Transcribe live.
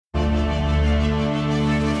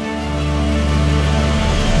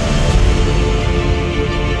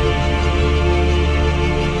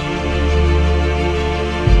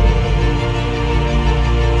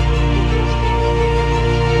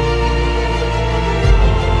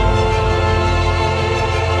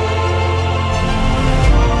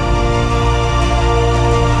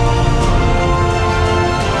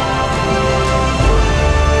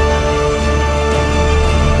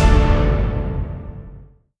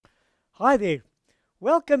Hi there.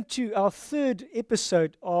 Welcome to our third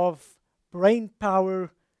episode of Brain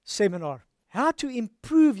Power Seminar. How to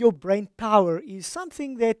improve your brain power is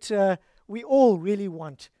something that we all really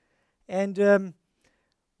want. And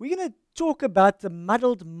we're going to talk about the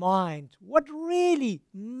muddled mind. What really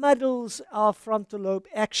muddles our frontal lobe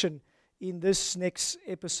action in this next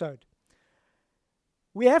episode?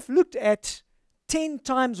 We have looked at 10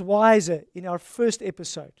 times wiser in our first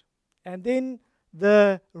episode. And then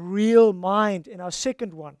the real mind in our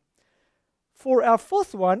second one. For our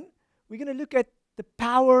fourth one, we're going to look at the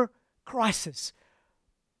power crisis.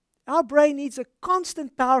 Our brain needs a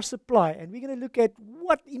constant power supply, and we're going to look at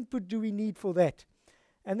what input do we need for that.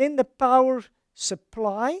 And then the power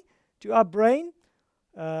supply to our brain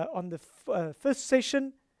on the fifth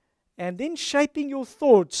session, and then shaping your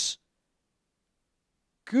thoughts.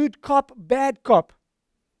 Good cop, bad cop.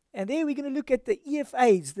 And then we're going to look at the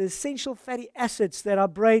EFAs, the essential fatty acids that our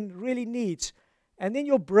brain really needs. And then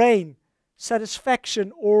your brain,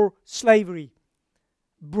 satisfaction or slavery.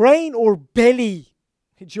 Brain or belly,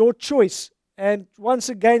 it's your choice. And once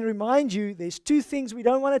again, remind you, there's two things we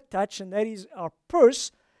don't want to touch, and that is our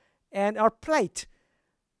purse and our plate.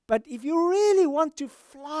 But if you really want to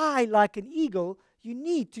fly like an eagle, you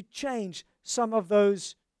need to change some of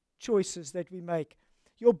those choices that we make.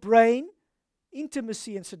 Your brain,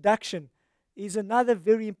 intimacy and seduction is another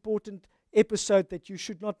very important episode that you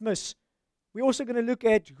should not miss. We're also going to look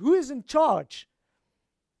at who is in charge.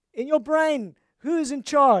 In your brain, who is in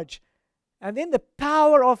charge? And then the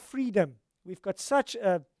power of freedom. We've got such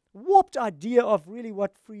a warped idea of really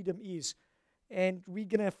what freedom is. And we're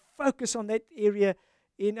going to focus on that area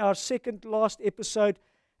in our second last episode.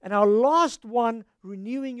 And our last one,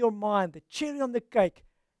 renewing your mind, the cherry on the cake.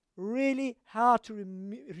 Really how to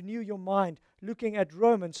renew your mind, looking at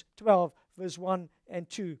Romans 12, verse 1 and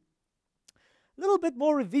 2. A little bit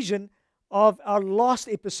more revision of our last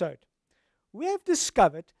episode. We have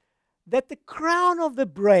discovered that the crown of the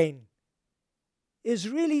brain is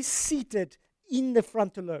really seated in the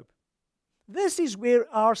frontal lobe. This is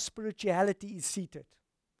where our spirituality is seated.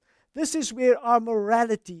 This is where our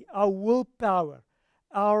morality, our willpower,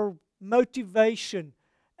 our motivation,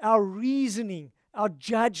 our reasoning, our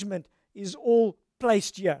judgment is all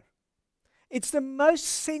placed here. It's the most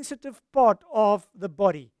sensitive part of the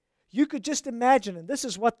body. You could just imagine, and this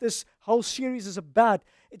is what this whole series is about.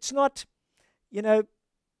 It's not,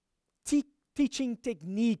 teaching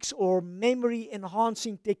techniques or memory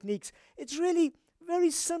enhancing techniques. It's really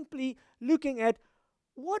very simply looking at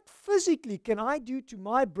what physically can I do to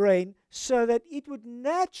my brain so that it would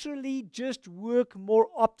naturally just work more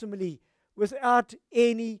optimally without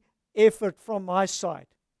any effort from my side.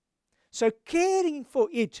 So caring for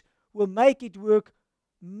it will make it work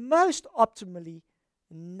most optimally,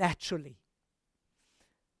 naturally.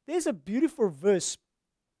 There's a beautiful verse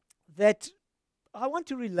that I want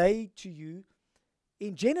to relay to you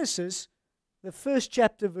in Genesis, the first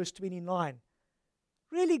chapter, verse 29.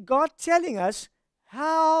 Really, God telling us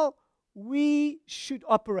how we should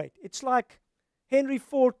operate. It's like Henry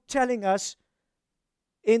Ford telling us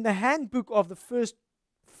in the handbook of the first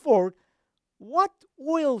Ford, what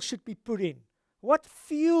oil should be put in? What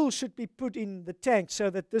fuel should be put in the tank so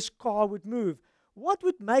that this car would move? What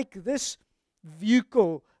would make this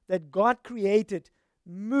vehicle that God created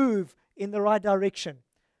move in the right direction?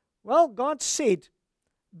 Well, God said,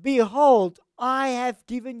 "Behold, I have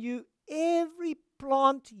given you every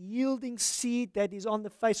plant yielding seed that is on the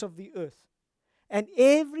face of the earth, and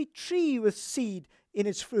every tree with seed in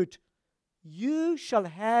its fruit. You shall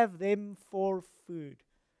have them for food."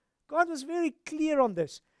 God was very clear on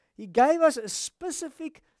this. He gave us a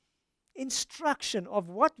specific instruction of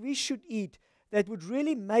what we should eat that would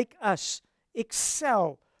really make us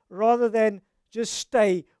excel rather than just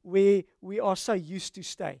stay where we are so used to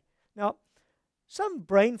stay. Now, some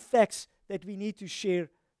brain facts that we need to share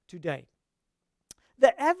today.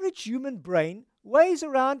 The average human brain weighs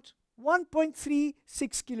around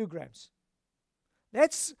 1.36 kilograms.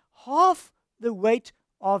 That's half the weight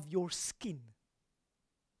of your skin.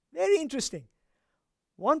 Very interesting.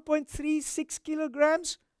 1.36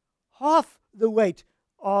 kilograms, half the weight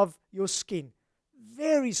of your skin.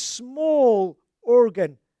 Very small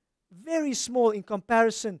organ, very small in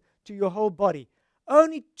comparison to your whole body.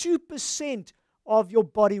 Only 2% of your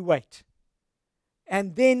body weight.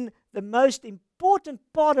 And then the most important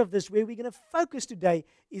part of this, where we're going to focus today,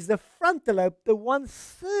 is the frontal lobe, the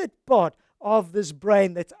 1/3 part of this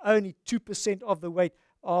brain that's only 2% of the weight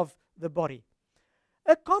of the body.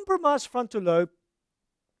 A compromised frontal lobe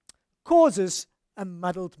causes a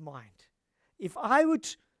muddled mind. If I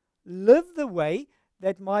would live the way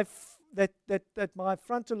that that my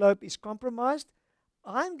frontal lobe is compromised,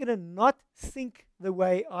 I'm going to not think the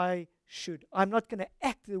way I should. I'm not going to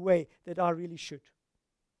act the way that I really should.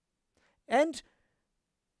 And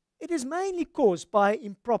it is mainly caused by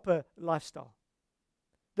improper lifestyle.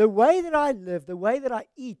 The way that I live, the way that I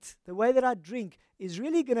eat, the way that I drink is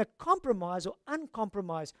really going to compromise or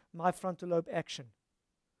uncompromise my frontal lobe action.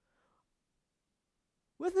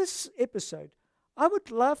 With this episode, I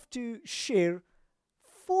would love to share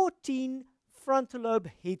 14 frontal lobe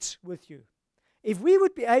hits with you. If we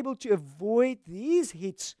would be able to avoid these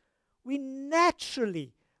hits, we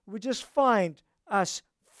naturally would just find us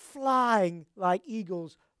flying like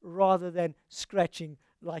eagles rather than scratching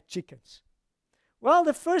like chickens. Well,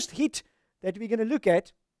 the first hit that we're going to look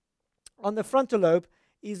at on the frontal lobe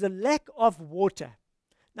is the lack of water.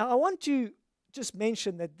 Now, I want to just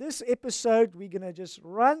mention that this episode, we're going to just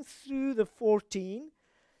run through the 14,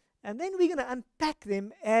 and then we're going to unpack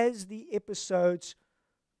them as the episodes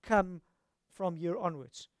come from here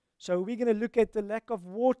onwards. So we're going to look at the lack of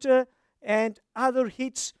water and other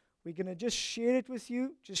hits. We're going to just share it with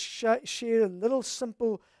you, just share a little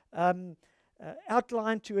simple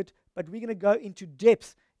outline to it, but we're going to go into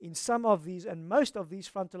depth in some of these and most of these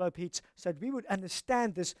frontal lobe hits so that we would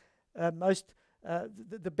understand this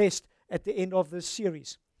the best at the end of this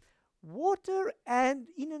series. Water and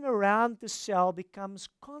in and around the cell becomes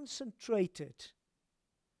concentrated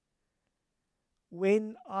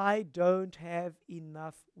when I don't have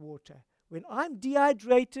enough water. When I'm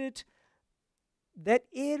dehydrated, that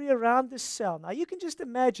area around the cell. Now you can just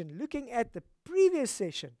imagine looking at the previous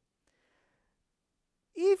session.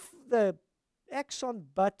 If the axon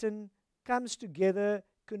button comes together,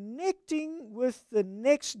 connecting with the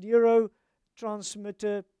next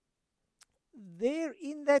neurotransmitter, there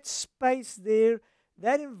in that space there,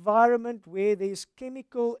 that environment where there's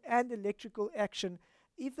chemical and electrical action,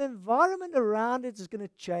 if the environment around it is going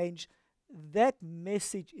to change, that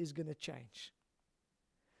message is going to change.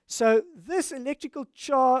 So this electrical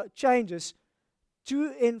changes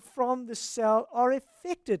to and from the cell are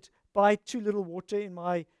affected by too little water in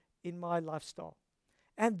my lifestyle.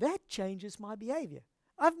 And that changes my behavior.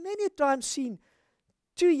 I've many times seen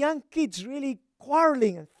two young kids really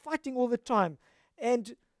quarreling and fighting all the time.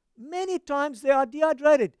 And many times they are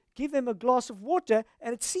dehydrated. Give them a glass of water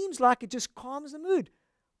and it seems like it just calms the mood.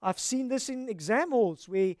 I've seen this in exam halls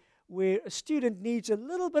where a student needs a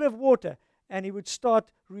little bit of water and he would start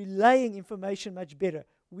relaying information much better.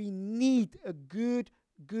 We need a good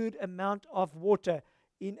amount of water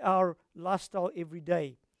in our lifestyle every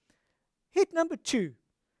day. Hit number 2,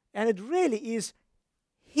 and it really is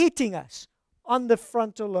hitting us on the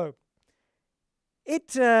frontal lobe.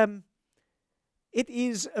 It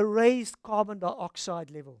is a raised carbon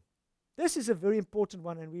dioxide level. This is a very important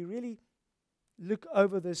one, and we really look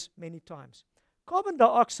over this many times. Carbon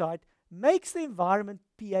dioxide makes the environment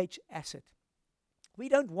pH acid. We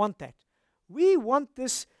don't want that. We want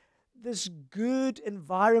this good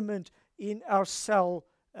environment in our cell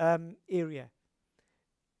area.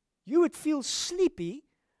 You would feel sleepy,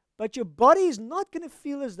 but your body is not going to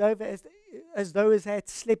feel as though it had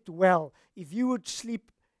slept well if you would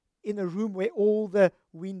sleep in a room where all the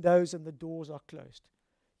windows and the doors are closed.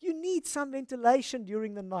 You need some ventilation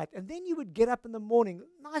during the night, and then you would get up in the morning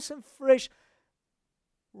nice and fresh,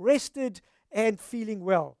 rested, and feeling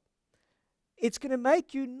well. It's going to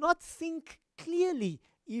make you not think clearly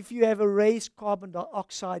if you have a raised carbon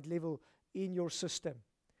dioxide level in your system.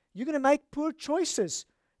 You're going to make poor choices,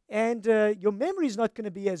 and your memory is not going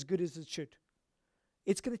to be as good as it should.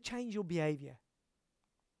 It's going to change your behavior.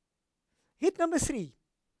 Hit number 3,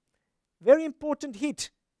 very important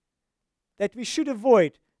hit that we should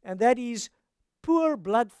avoid, and that is poor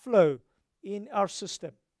blood flow in our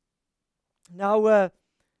system. Now,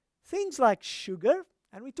 things like sugar,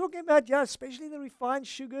 and we're talking about, especially the refined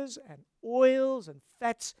sugars and oils and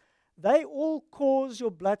fats, they all cause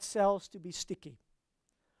your blood cells to be sticky.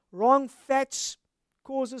 Wrong fats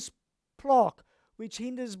causes plaque, which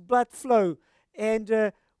hinders blood flow.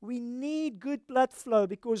 And we need good blood flow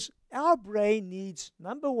because our brain needs,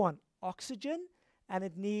 number 1, oxygen, and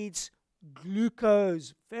it needs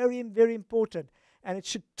glucose. Very, very important. And it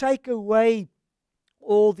should take away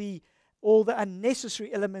all the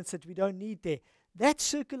unnecessary elements that we don't need there. That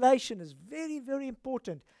circulation is very, very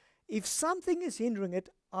important. If something is hindering it,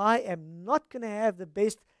 I am not going to have the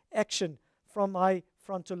best action from my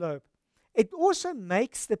frontal lobe. It also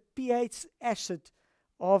makes the pH acid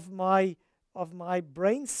of my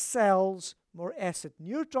brain cells more acid.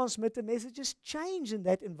 Neurotransmitter messages change in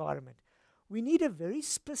that environment. We need a very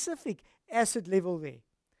specific acid level there.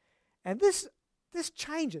 And this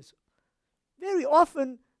changes. Very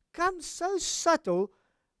often become so subtle,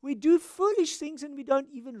 we do foolish things and we don't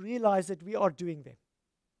even realize that we are doing them.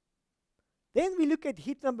 Then we look at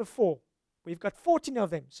hit number 4. We've got 14 of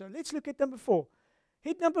them. So let's look at number 4.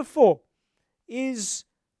 Hit number 4 is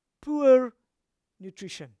poor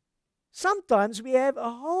nutrition. Sometimes we have a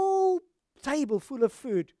whole table full of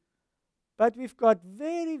food, but we've got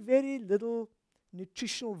very, very little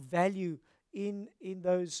nutritional value in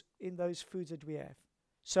those foods that we have.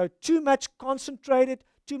 So too much concentrated,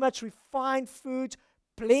 too much refined food,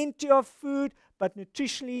 plenty of food, but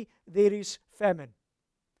nutritionally there is famine.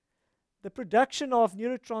 The production of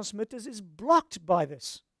neurotransmitters is blocked by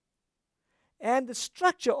this. And the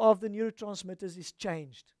structure of the neurotransmitters is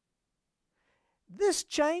changed. This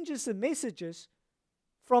changes the messages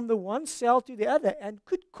from the one cell to the other and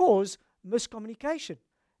could cause miscommunication.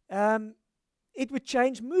 It would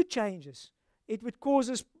change mood changes. It would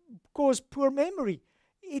cause poor memory.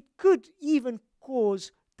 It could even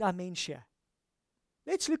cause dementia.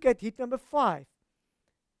 Let's look at hit number 5.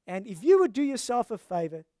 And if you would do yourself a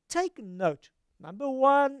favor, take note. Number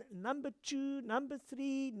 1, number 2, number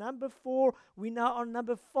 3, number 4. We're now on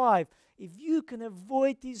number 5. If you can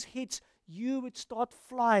avoid these hits, you would start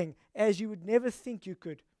flying as you would never think you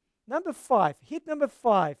could. Number 5, hit number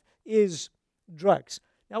 5 is drugs.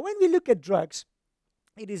 Now, when we look at drugs,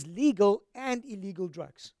 it is legal and illegal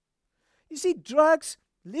drugs. You see, drugs,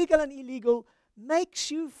 legal and illegal, makes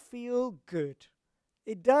you feel good.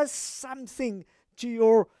 It does something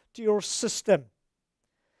to your system.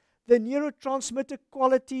 The neurotransmitter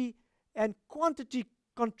quality and quantity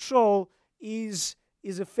control is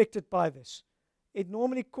affected by this. It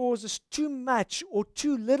normally causes too much or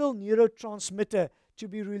too little neurotransmitter to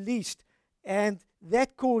be released, and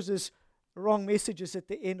that causes wrong messages at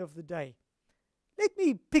the end of the day. Let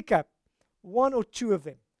me pick up one or two of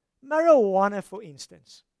them. Marijuana, for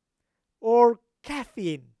instance, or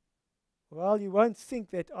caffeine. Well, you won't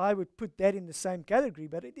think that I would put that in the same category,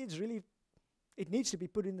 but it needs to be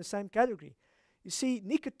put in the same category. You see,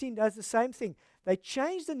 nicotine does the same thing. They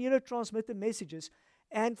change the neurotransmitter messages,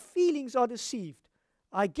 and feelings are deceived.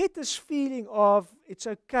 I get this feeling of, it's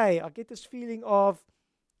okay. I get this feeling of,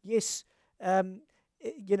 yes, I'm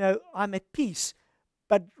at peace.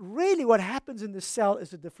 But really what happens in the cell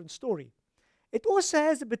is a different story. It also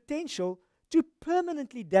has the potential to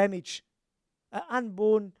permanently damage an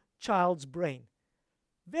unborn child's brain.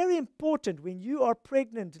 Very important when you are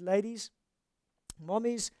pregnant, ladies,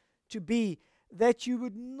 mommies to be, that you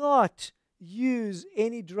would not use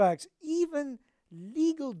any drugs, even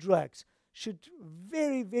legal drugs.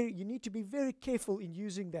 You need to be very careful in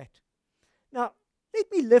using that. Now,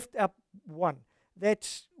 let me lift up one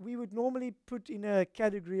that we would normally put in a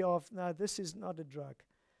category of, no, this is not a drug.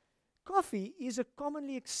 Coffee is a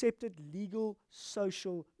commonly accepted legal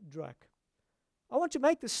social drug. I want to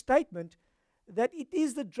make the statement that it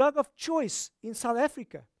is the drug of choice in South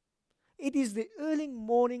Africa. It is the early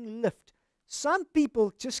morning lift. Some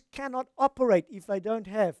people just cannot operate if they don't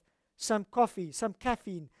have some coffee, some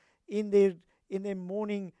caffeine in their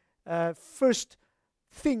morning first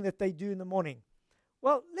thing that they do in the morning.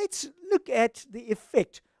 Well, let's look at the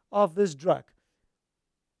effect of this drug.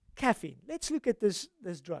 Caffeine. Let's look at this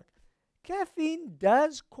drug. Caffeine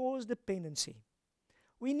does cause dependency.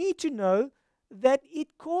 We need to know that it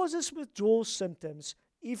causes withdrawal symptoms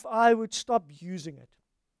if I would stop using it.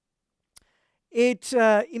 It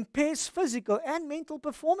impairs physical and mental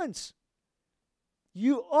performance.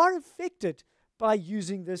 You are affected by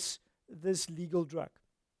using this legal drug.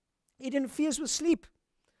 It interferes with sleep.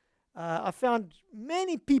 I found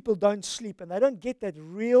many people don't sleep and they don't get that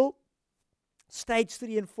real stage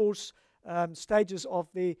 3 and 4 stages of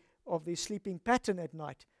their sleeping pattern at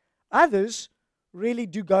night. Others really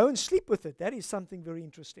do go and sleep with it. That is something very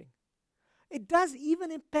interesting. It does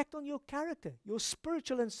even impact on your character, your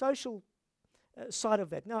spiritual and social side of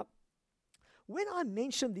that. Now, when I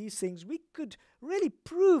mention these things, we could really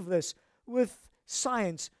prove this with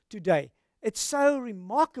science today. It's so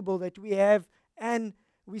remarkable that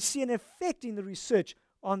we see an effect in the research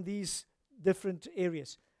on these different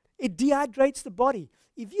areas. It dehydrates the body.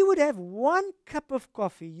 If you would have 1 cup of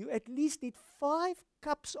coffee, you at least need 5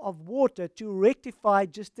 cups of water to rectify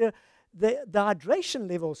just the hydration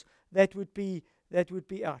levels that would be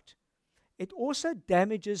out. It also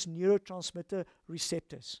damages neurotransmitter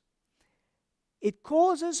receptors. It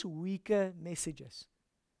causes weaker messages.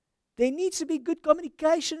 There needs to be good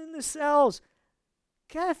communication in the cells.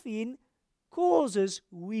 Caffeine causes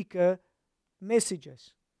weaker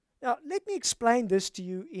messages. Now, let me explain this to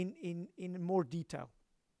you in more detail.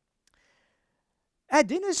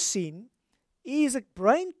 Adenosine is a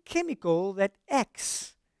brain chemical that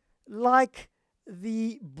acts like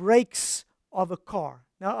the brakes of a car.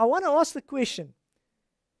 Now, I want to ask the question,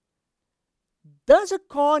 does a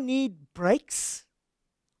car need brakes?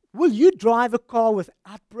 Will you drive a car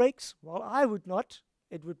without brakes? Well, I would not.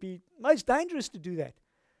 It would be most dangerous to do that.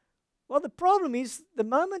 Well, the problem is the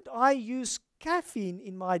moment I use caffeine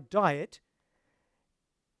in my diet,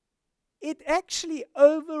 it actually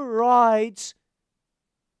overrides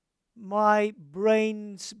my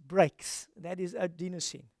brain's brakes. That is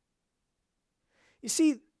adenosine. You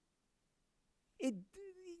see,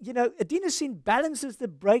 adenosine balances the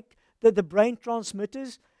brain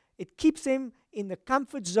transmitters. It keeps them in the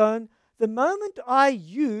comfort zone. The moment I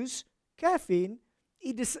use caffeine,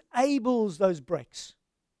 it disables those brakes.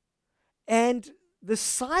 And the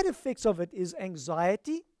side effects of it is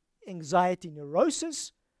anxiety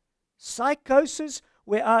neurosis, psychosis,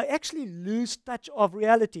 where I actually lose touch of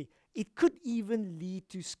reality. It could even lead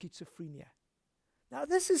to schizophrenia. Now,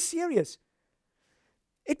 this is serious.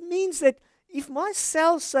 It means that if my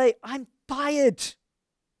cells say, I'm tired,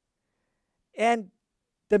 and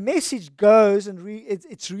the message goes and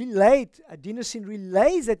it's relayed, adenosine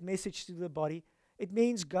relays that message to the body, it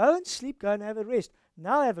means go and sleep, go and have a rest.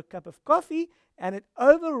 Now have a cup of coffee, and it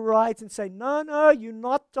overrides and say, no, you're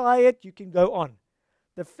not tired, you can go on.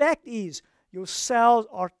 The fact is, your cells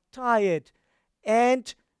are tired,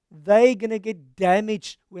 and they're going to get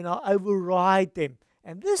damaged when I override them.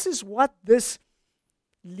 And this is what this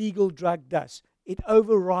legal drug does. It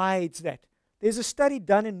overrides that. There's a study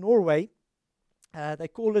done in Norway. They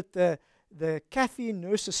call it the caffeine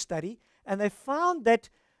nurses study, and they found that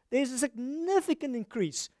there's a significant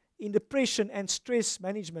increase in depression and stress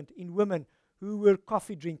management in women who were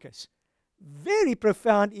coffee drinkers. Very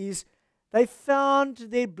profound is they found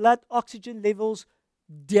their blood oxygen levels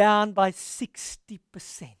down by 60%.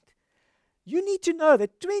 You need to know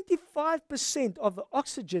that 25% of the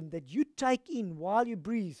oxygen that you take in while you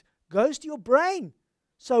breathe goes to your brain.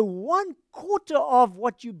 So 1/4 of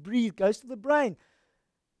what you breathe goes to the brain.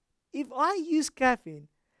 If I use caffeine,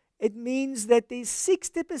 it means that there's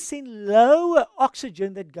 60% lower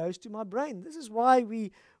oxygen that goes to my brain. This is why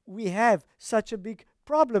we have such a big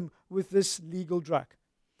problem with this legal drug.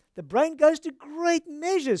 The brain goes to great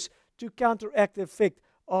measures to counteract the effect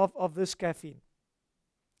of this caffeine.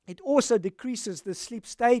 It also decreases the sleep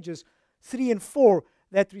stages 3 and 4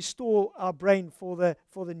 that restore our brain for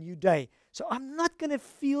the new day. So I'm not going to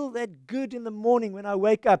feel that good in the morning when I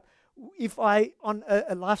wake up if I on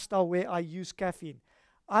a lifestyle where I use caffeine.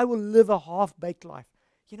 I will live a half-baked life.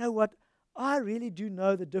 You know what? I really do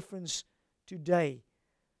know the difference today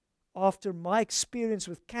after my experience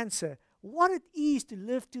with cancer, what it is to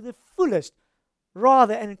live to the fullest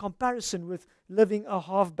rather and in comparison with living a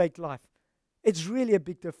half-baked life. It's really a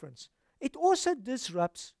big difference. It also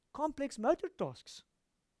disrupts complex motor tasks.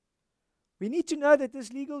 We need to know that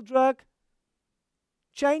this legal drug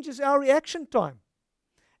changes our reaction time.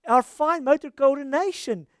 Our fine motor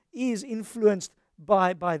coordination is influenced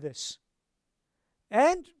by this.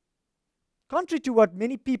 And contrary to what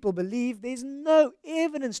many people believe, there's no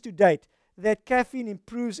evidence to date that caffeine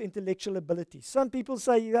improves intellectual ability. Some people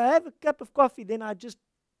say, I have a cup of coffee, then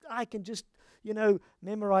I can just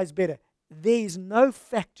memorize better. There is no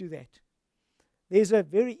fact to that. There's a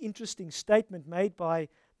very interesting statement made by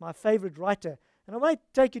my favorite writer, and I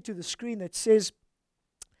might take you to the screen that says,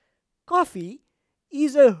 coffee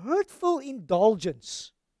is a hurtful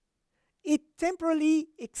indulgence. It temporarily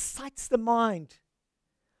excites the mind,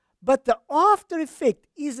 but the after effect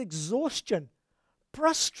is exhaustion,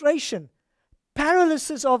 prostration,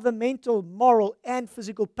 paralysis of the mental, moral, and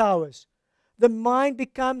physical powers. The mind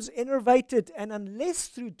becomes enervated, and unless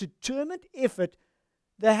through determined effort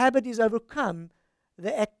the habit is overcome,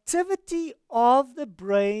 the activity of the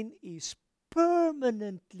brain is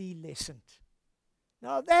permanently lessened.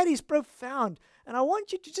 Now that is profound, and I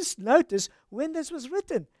want you to just notice when this was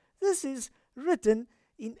written. This is written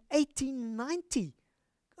in 1890.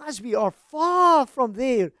 Guys, we are far from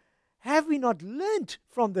there. Have we not learned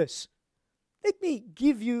from this? Let me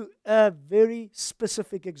give you a very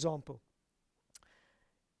specific example.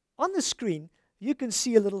 On the screen, you can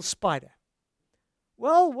see a little spider.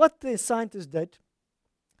 Well, what the scientists did,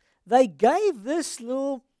 they gave this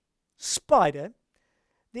little spider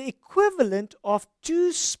the equivalent of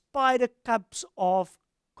 2 spider cups of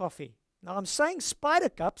coffee. Now, I'm saying spider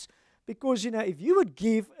cups because, if you would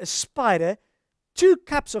give a spider 2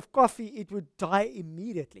 cups of coffee, it would die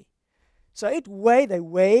immediately. So they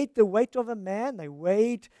weighed the weight of a man, they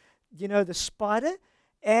weighed, the spider,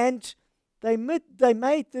 and they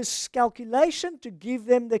made this calculation to give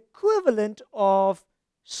them the equivalent of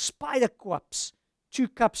spider cups, 2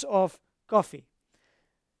 cups of coffee.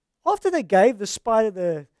 After they gave the spider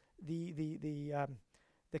the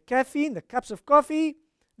caffeine, the cups of coffee,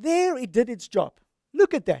 there it did its job.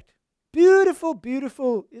 Look at that. Beautiful,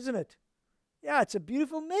 beautiful, isn't it? Yeah, it's a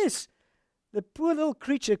beautiful mess. The poor little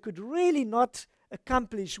creature could really not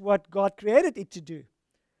accomplish what God created it to do.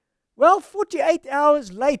 Well, 48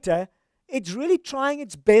 hours later, it's really trying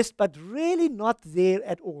its best, but really not there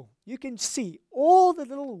at all. You can see all the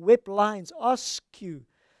little web lines are askew.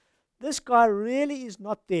 This guy really is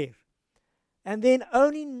not there. And then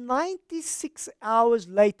only 96 hours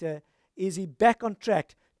later is he back on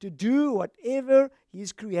track to do whatever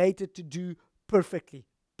he's created to do perfectly.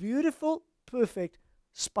 Beautiful, perfect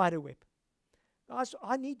spider web. Guys,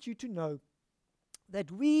 I need you to know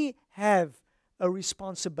that we have a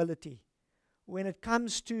responsibility when it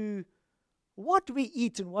comes to what we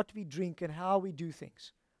eat and what we drink and how we do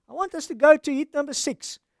things. I want us to go to hit number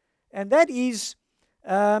 6, and that is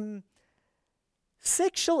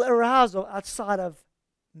sexual arousal outside of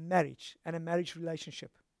marriage and a marriage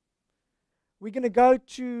relationship. We're going to go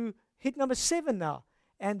to hit number 7 now,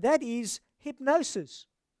 and that is hypnosis.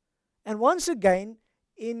 And once again,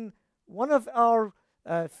 in one of our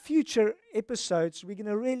future episodes, we're going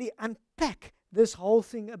to really unpack this whole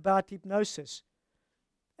thing about hypnosis.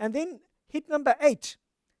 And then hit number 8.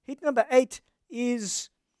 Hit number 8 is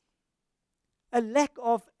a lack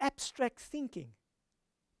of abstract thinking.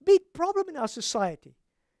 Big problem in our society.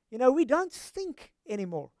 You know, we don't think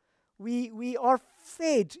anymore. We are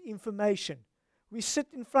fed information. We sit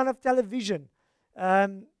in front of television.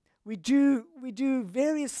 We do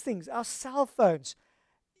various things. Our cell phones.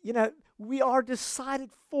 You know, we are decided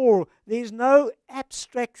for. There's no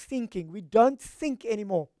abstract thinking. We don't think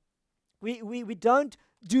anymore. We don't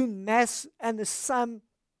do maths and the sum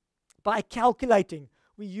by calculating.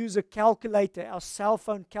 We use a calculator, our cell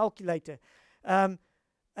phone calculator.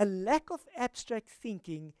 A lack of abstract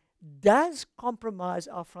thinking does compromise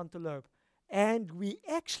our frontal lobe. And we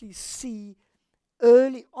actually see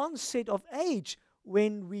early onset of age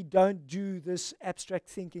when we don't do this abstract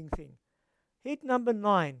thinking thing. Hit number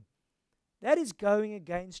 9. That is going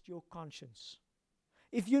against your conscience.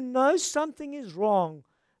 If you know something is wrong,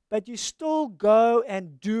 but you still go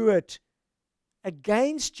and do it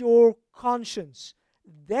against your conscience,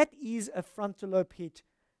 that is a frontal lobe hit.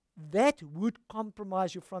 That would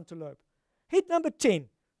compromise your frontal lobe. Hit number 10,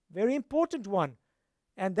 very important one,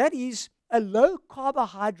 and that is a low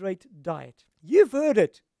carbohydrate diet. You've heard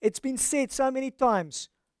it. It's been said so many times.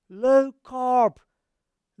 Low carb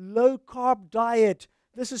diet.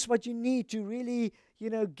 This is what you need to really,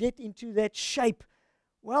 get into that shape.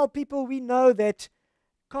 Well, people, we know that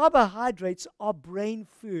carbohydrates are brain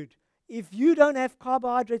food. If you don't have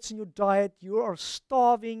carbohydrates in your diet, you are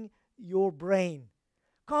starving your brain.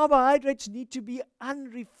 Carbohydrates need to be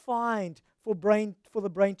unrefined for the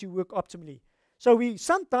brain to work optimally. So we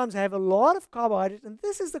sometimes have a lot of carbohydrates, and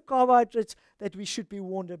this is the carbohydrates that we should be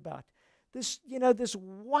warned about. This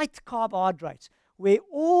white carbohydrates, where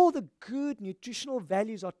all the good nutritional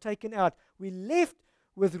values are taken out. We're left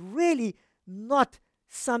with really not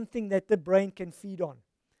something that the brain can feed on.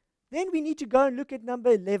 Then we need to go and look at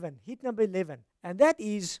number 11, hit number 11, and that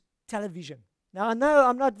is television. Now, I know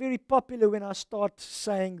I'm not very popular when I start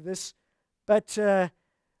saying this, but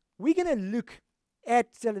we're going to look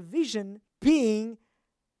at television being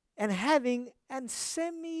and having a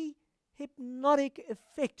semi-hypnotic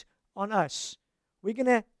effect on us. We're going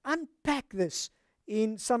to unpack this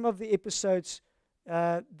in some of the episodes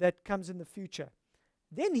that comes in the future.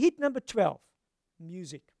 Then hit number 12,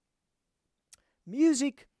 music.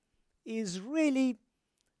 Music is really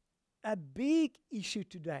a big issue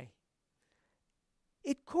today.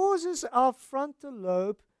 It causes our frontal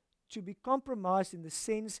lobe to be compromised in the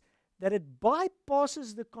sense that it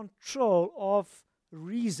bypasses the control of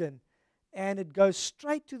reason and it goes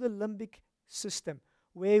straight to the limbic system,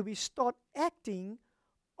 where we start acting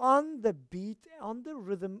on the beat, on the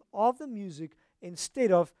rhythm of the music,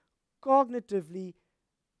 instead of cognitively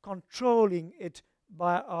controlling it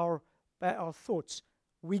by our thoughts.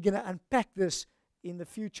 We're going to unpack this in the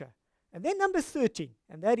future. And then number 13,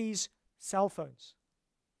 and that is cell phones.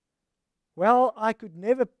 Well, I could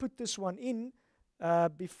never put this one in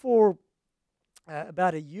before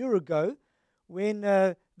about a year ago, when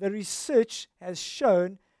the research has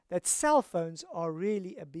shown that cell phones are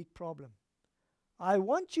really a big problem. I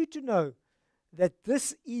want you to know that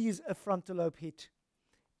this is a frontal lobe hit.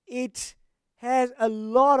 It has a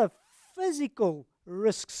lot of physical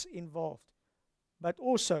risks involved, but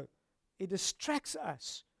also it distracts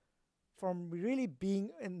us from really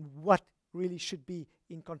being in what really should be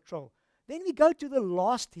in control. Then we go to the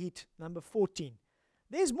last hit, number 14.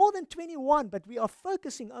 There's more than 21, but we are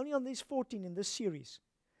focusing only on these 14 in this series.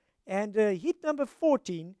 And hit number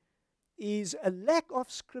 14 is a lack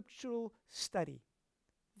of scriptural study.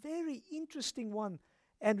 Very interesting one.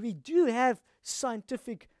 And we do have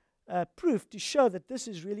scientific proof to show that this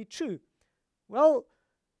is really true. Well,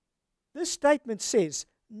 this statement says,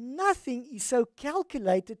 nothing is so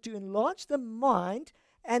calculated to enlarge the mind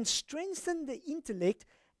and strengthen the intellect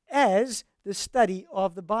as the study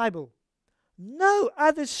of the Bible. No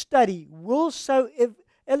other study will so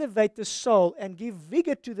elevate the soul and give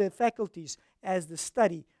vigor to the faculties as the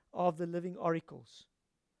study of the living oracles.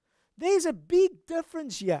 There's a big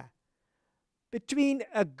difference here between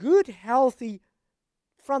a good, healthy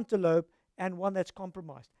frontal lobe and one that's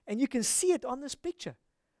compromised. And you can see it on this picture.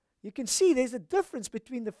 You can see there's a difference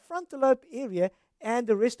between the frontal lobe area and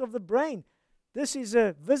the rest of the brain. This is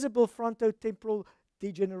a visible frontotemporal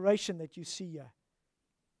degeneration that you see here.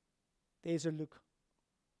 There's a look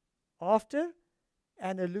after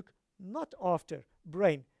and a look not after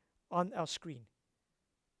brain on our screen.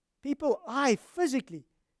 People, I physically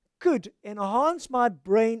could enhance my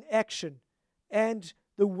brain action and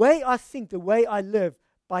the way I think, the way I live,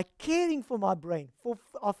 by caring for my brain,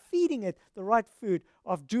 of feeding it the right food,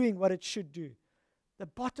 of doing what it should do. The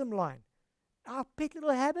bottom line, our pet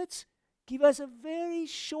little habits give us a very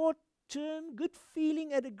short-term good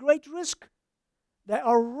feeling at a great risk. They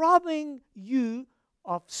are robbing you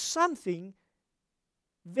of something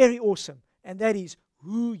very awesome, and that is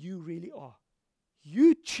who you really are.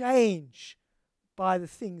 You change by the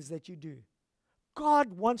things that you do.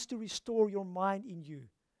 God wants to restore your mind in you.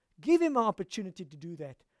 Give Him an opportunity to do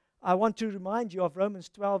that. I want to remind you of Romans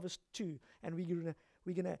 12 verse 2, and we're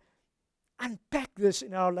going to unpack this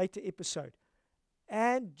in our later episode.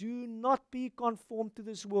 And do not be conformed to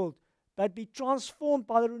this world, but be transformed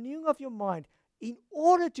by the renewing of your mind, in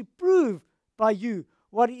order to prove by you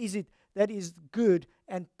what is it that is good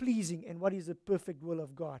and pleasing and what is the perfect will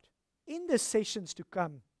of God. In the sessions to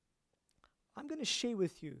come, I'm going to share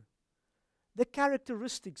with you the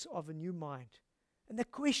characteristics of a new mind. And the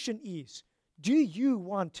question is, do you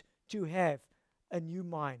want to have a new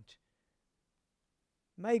mind?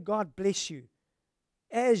 May God bless you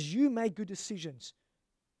as you make good decisions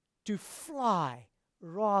to fly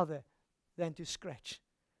rather than to scratch.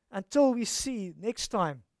 Until we see next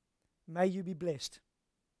time, may you be blessed.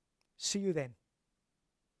 See you then.